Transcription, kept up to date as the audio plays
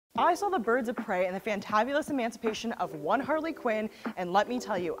I saw the Birds of Prey and the fantabulous emancipation of one Harley Quinn, and let me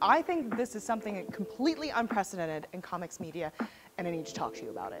tell you, I think this is something completely unprecedented in comics media, and I need to talk to you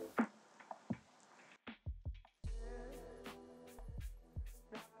about it.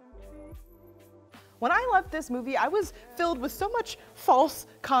 When I left this movie, I was filled with so much false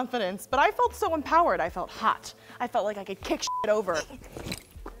confidence, but I felt so empowered. I felt hot. I felt like I could kick shit over.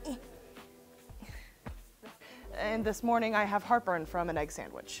 And this morning I have heartburn from an egg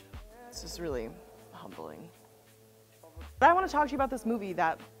sandwich. This is really humbling. But I want to talk to you about this movie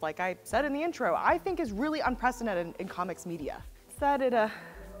that, like I said in the intro, I think is really unprecedented in comics media. It's that it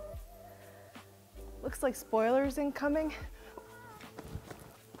looks like spoilers incoming.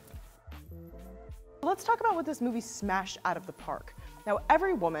 Let's talk about what this movie smashed out of the park. Now,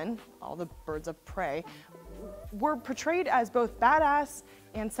 every woman, all the birds of prey, were portrayed as both badass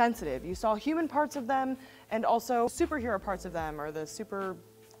and sensitive. You saw human parts of them and also superhero parts of them, or the super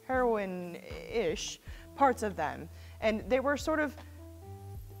heroine-ish parts of them. And they were sort of,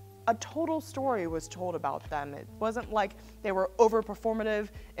 a total story was told about them. It wasn't like they were over-performative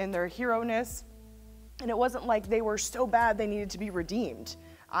in their hero-ness, and it wasn't like they were so bad they needed to be redeemed.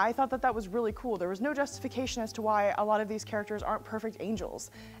 I thought that that was really cool. There was no justification as to why a lot of these characters aren't perfect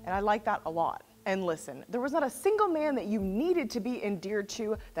angels, and I like that a lot. And listen, there was not a single man that you needed to be endeared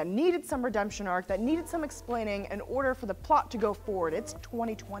to, that needed some redemption arc, that needed some explaining in order for the plot to go forward. It's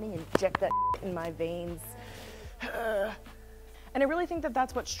 2020, inject that in my veins. And I really think that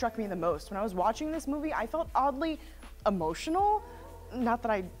that's what struck me the most. When I was watching this movie, I felt oddly emotional. Not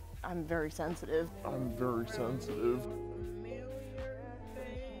that I'm very sensitive. I'm very sensitive.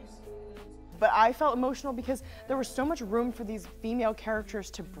 But I felt emotional because there was so much room for these female characters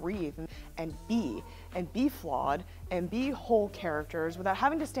to breathe and be flawed and be whole characters without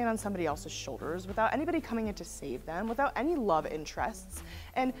having to stand on somebody else's shoulders, without anybody coming in to save them, without any love interests.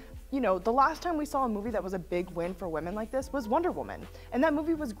 And you know, the last time we saw a movie that was a big win for women like this was Wonder Woman. And that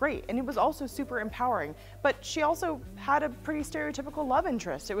movie was great, and it was also super empowering. But she also had a pretty stereotypical love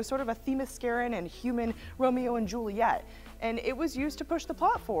interest. It was sort of a Themysciran and human Romeo and Juliet. And it was used to push the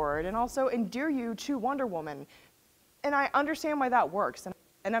plot forward and also endear you to Wonder Woman. And I understand why that works.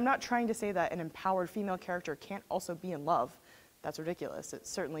 And I'm not trying to say that an empowered female character can't also be in love. That's ridiculous. It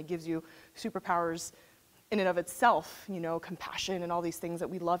certainly gives you superpowers in and of itself, you know, compassion and all these things that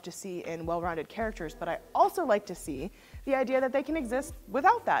we love to see in well-rounded characters. But I also like to see the idea that they can exist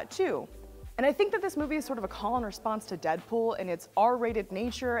without that too. And I think that this movie is sort of a call and response to Deadpool in its R-rated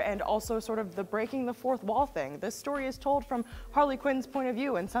nature and also sort of the breaking the fourth wall thing. This story is told from Harley Quinn's point of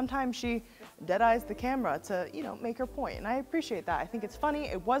view, and sometimes she dead-eyes the camera to, you know, make her point. And I appreciate that. I think it's funny,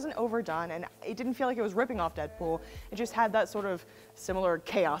 it wasn't overdone, and it didn't feel like it was ripping off Deadpool. It just had that sort of similar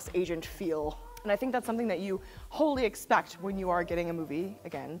chaos agent feel. And I think that's something that you wholly expect when you are getting a movie,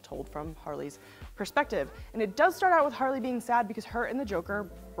 again, told from Harley's perspective. And it does start out with Harley being sad because her and the Joker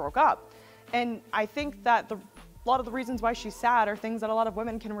broke up. And I think that a lot of the reasons why she's sad are things that a lot of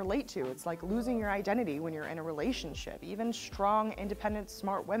women can relate to. It's like losing your identity when you're in a relationship. Even strong, independent,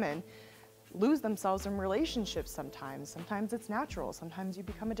 smart women lose themselves in relationships sometimes. Sometimes it's natural. Sometimes you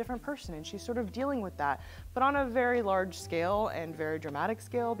become a different person, and she's sort of dealing with that. But on a very large scale and very dramatic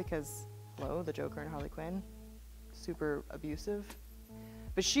scale because, hello, the Joker and Harley Quinn, super abusive.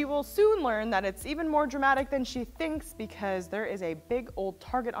 But she will soon learn that it's even more dramatic than she thinks because there is a big old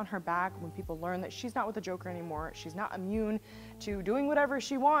target on her back when people learn that she's not with the Joker anymore. She's not immune to doing whatever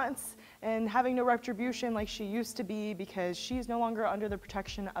she wants and having no retribution like she used to be because she's no longer under the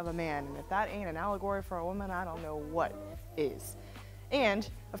protection of a man. And if that ain't an allegory for a woman, I don't know what is. And,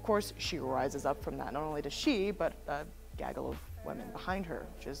 of course, she rises up from that. Not only does she, but a gaggle of women behind her,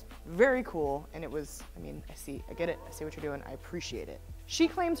 which is very cool. And it was, I mean, I get it, I see what you're doing, I appreciate it. She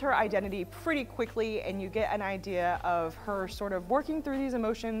claims her identity pretty quickly, and you get an idea of her sort of working through these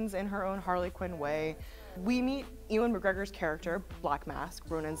emotions in her own Harley Quinn way. We meet Ewan McGregor's character, Black Mask,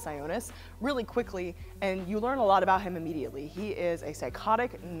 Ronan Sionis, really quickly, and you learn a lot about him immediately. He is a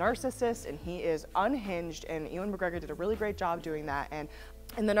psychotic narcissist, and he is unhinged, and Ewan McGregor did a really great job doing that. And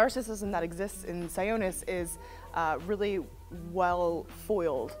the narcissism that exists in Sionis is really well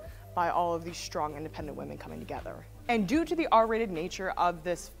foiled by all of these strong, independent women coming together. And due to the R-rated nature of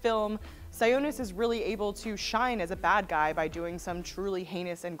this film, Sionis is really able to shine as a bad guy by doing some truly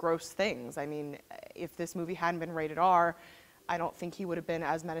heinous and gross things. I mean, if this movie hadn't been rated R, I don't think he would have been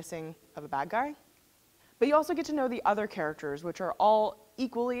as menacing of a bad guy. But you also get to know the other characters, which are all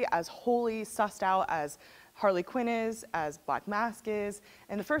equally as wholly sussed out as Harley Quinn is, as Black Mask is,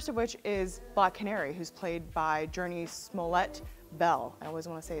 and the first of which is Black Canary, who's played by Journey Smollett Bell. I always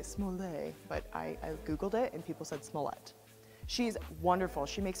want to say it's Smollett, but I Googled it and people said Smollett. She's wonderful.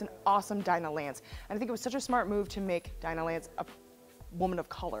 She makes an awesome Dinah Lance. And I think it was such a smart move to make Dinah Lance a woman of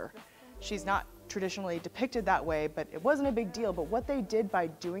color. She's not traditionally depicted that way, but it wasn't a big deal. But what they did by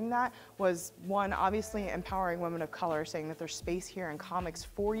doing that was, one, obviously empowering women of color, saying that there's space here in comics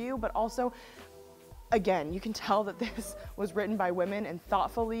for you, but also, again, you can tell that this was written by women and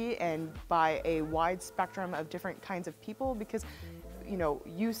thoughtfully and by a wide spectrum of different kinds of people, because you know,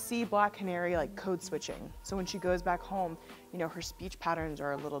 you see Black Canary like code switching. So when she goes back home, you know, her speech patterns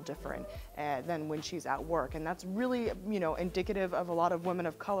are a little different than when she's at work. And that's really, you know, indicative of a lot of women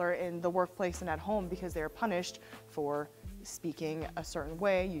of color in the workplace and at home, because they're punished for speaking a certain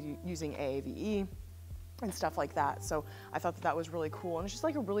way, using AAVE and stuff like that. So I thought that that was really cool. And it's just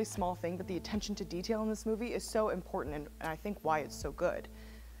like a really small thing, but the attention to detail in this movie is so important, and I think why it's so good.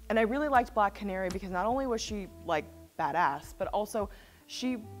 And I really liked Black Canary because not only was she like badass, but also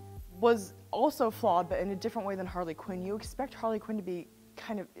she was also flawed, but in a different way than Harley Quinn. You expect Harley Quinn to be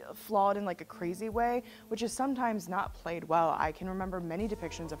kind of flawed in like a crazy way, which is sometimes not played well. I can remember many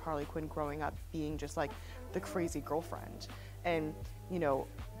depictions of Harley Quinn growing up being just like the crazy girlfriend. And you know,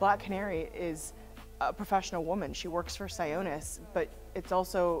 Black Canary is a professional woman. She works for Sionis, but it's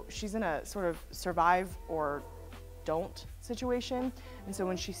also, she's in a sort of survive or don't situation. And so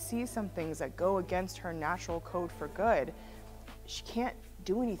when she sees some things that go against her natural code for good, she can't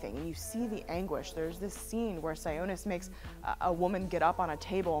do anything. And you see the anguish. There's this scene where Sionis makes a woman get up on a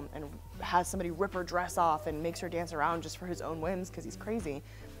table and has somebody rip her dress off and makes her dance around just for his own whims because he's crazy.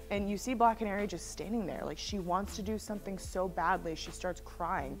 And you see Black Canary just standing there, like she wants to do something so badly, she starts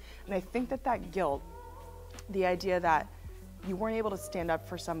crying. And I think that that guilt, the idea that you weren't able to stand up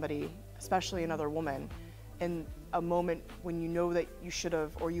for somebody, especially another woman, in a moment when you know that you should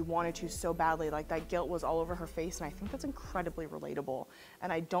have or you wanted to so badly, like that guilt was all over her face, and I think that's incredibly relatable.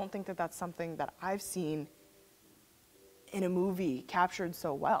 And I don't think that that's something that I've seen in a movie captured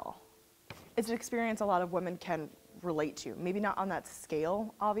so well. It's an experience a lot of women can relate to, maybe not on that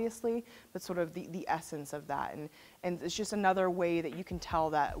scale, obviously, but sort of the essence of that. And it's just another way that you can tell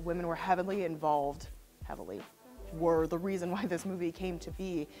that women were heavily involved, were the reason why this movie came to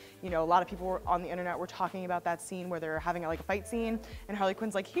be. You know, a lot of people on the internet were talking about that scene where they're having like a fight scene, and Harley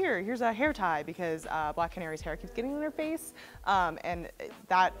Quinn's like, here's a hair tie, because Black Canary's hair keeps getting in her face. And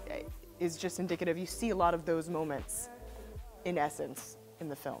that is just indicative. You see a lot of those moments in essence in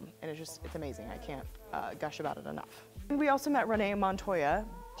the film, and it's amazing. I can't gush about it enough. And we also met Renee Montoya,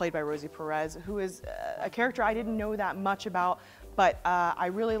 played by Rosie Perez, who is a character I didn't know that much about, but I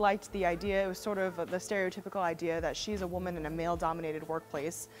really liked the idea. It was sort of the stereotypical idea that she's a woman in a male-dominated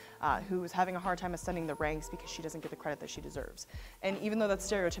workplace who's having a hard time ascending the ranks because she doesn't get the credit that she deserves. And even though that's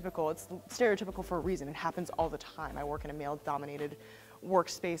stereotypical, it's stereotypical for a reason. It happens all the time. I work in a male-dominated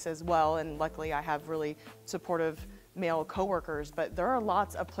workspace as well, and luckily I have really supportive male coworkers, but there are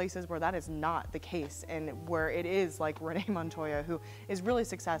lots of places where that is not the case, and where it is like Renee Montoya, who is really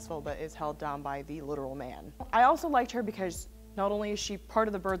successful but is held down by the literal man. I also liked her because not only is she part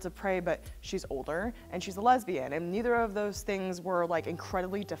of the Birds of Prey, but she's older and she's a lesbian, and neither of those things were like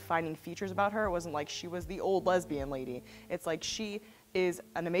incredibly defining features about her. It wasn't like she was the old lesbian lady. It's like she is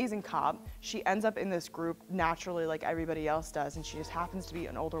an amazing cop. She ends up in this group naturally like everybody else does, and she just happens to be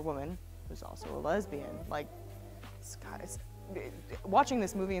an older woman who's also a lesbian. Like, guys, watching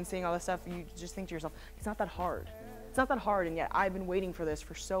this movie and seeing all this stuff, you just think to yourself, it's not that hard. It's not that hard, and yet I've been waiting for this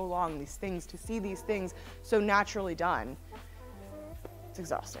for so long, these things, to see these things so naturally done. It's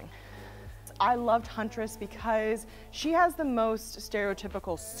exhausting. I loved Huntress because she has the most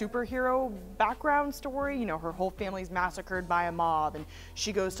stereotypical superhero background story. You know, her whole family's massacred by a mob, and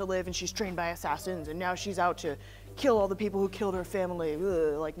she goes to live and she's trained by assassins, and now she's out to kill all the people who killed her family,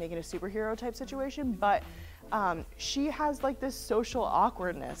 like making a superhero type situation. But she has like this social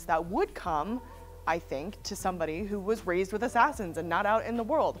awkwardness that would come, I think, to somebody who was raised with assassins and not out in the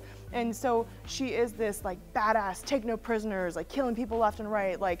world. And so she is this like badass, take no prisoners, like killing people left and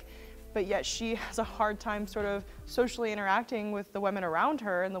right, like, but yet she has a hard time sort of socially interacting with the women around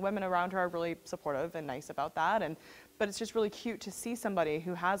her, and the women around her are really supportive and nice about that. But it's just really cute to see somebody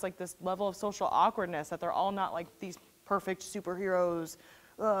who has like this level of social awkwardness, that they're all not like these perfect superheroes,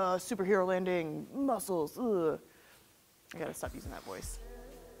 superhero landing, muscles, I gotta stop using that voice.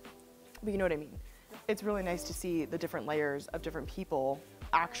 But you know what I mean. It's really nice to see the different layers of different people,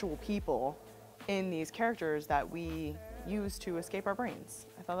 actual people, in these characters that we use to escape our brains.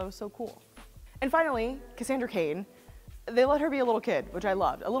 I thought that was so cool. And finally, Cassandra Cain. They let her be a little kid, which I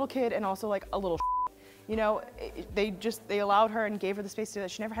loved. A little kid and also like a little You know, they allowed her and gave her the space to do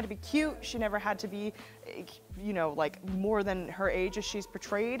that. She never had to be cute. She never had to be, you know, like more than her age as she's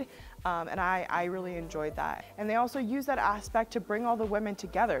portrayed. And I really enjoyed that. And they also use that aspect to bring all the women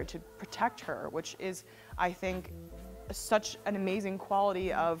together to protect her, which is, I think, such an amazing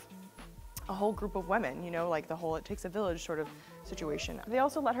quality of a whole group of women, you know, like the whole it takes a village sort of situation. They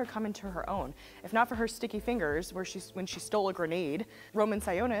also let her come into her own. If not for her sticky fingers, when she stole a grenade, Roman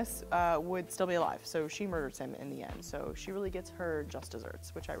Sionis would still be alive. So she murders him in the end. So she really gets her just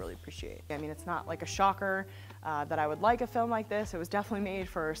desserts, which I really appreciate. I mean, it's not like a shocker that I would like a film like this. It was definitely made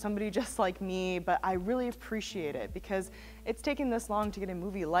for somebody just like me, but I really appreciate it because it's taken this long to get a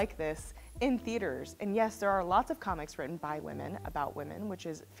movie like this in theaters. And yes, there are lots of comics written by women about women, which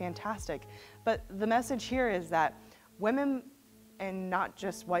is fantastic. But the message here is that women, and not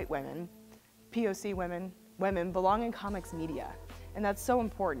just white women, POC women, belong in comics media. And that's so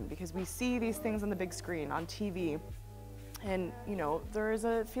important because we see these things on the big screen, on TV, and you know, there is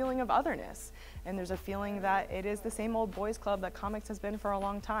a feeling of otherness. And there's a feeling that it is the same old boys club that comics has been for a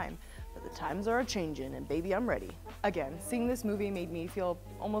long time. But the times are a-changing, and baby, I'm ready. Again, seeing this movie made me feel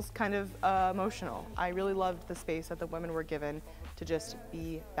almost kind of emotional. I really loved the space that the women were given to just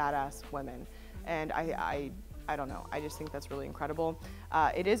be badass women. And I don't know, I just think that's really incredible.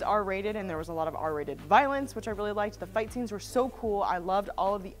 It is R-rated, and there was a lot of R-rated violence, which I really liked. The fight scenes were so cool. I loved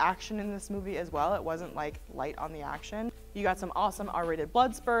all of the action in this movie as well. It wasn't like light on the action. You got some awesome R-rated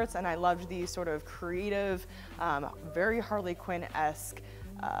blood spurts, and I loved these sort of creative, very Harley Quinn-esque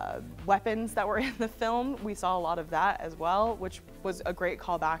weapons that were in the film. We saw a lot of that as well, which was a great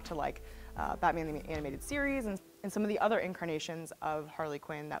callback to like Batman the Animated Series and some of the other incarnations of Harley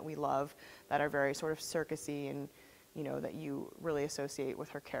Quinn that we love that are very sort of circusy and, you know, that you really associate with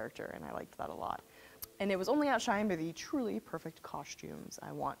her character, and I liked that a lot. And it was only outshined by the truly perfect costumes.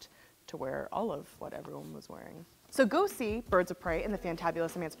 I want to wear all of what everyone was wearing. So go see Birds of Prey and the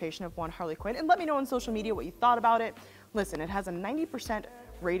Fantabulous Emancipation of one Harley Quinn, and let me know on social media what you thought about it. Listen, it has a 90%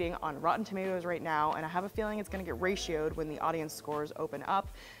 rating on Rotten Tomatoes right now, and I have a feeling it's gonna get ratioed when the audience scores open up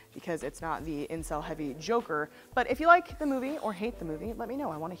because it's not the incel-heavy Joker. But if you like the movie or hate the movie, let me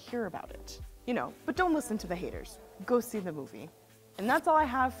know. I wanna hear about it. You know, but don't listen to the haters. Go see the movie. And that's all I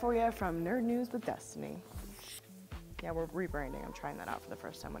have for you from Nerd News with Destiny. Yeah, we're rebranding. I'm trying that out for the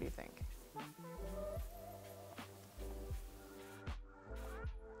first time. What do you think?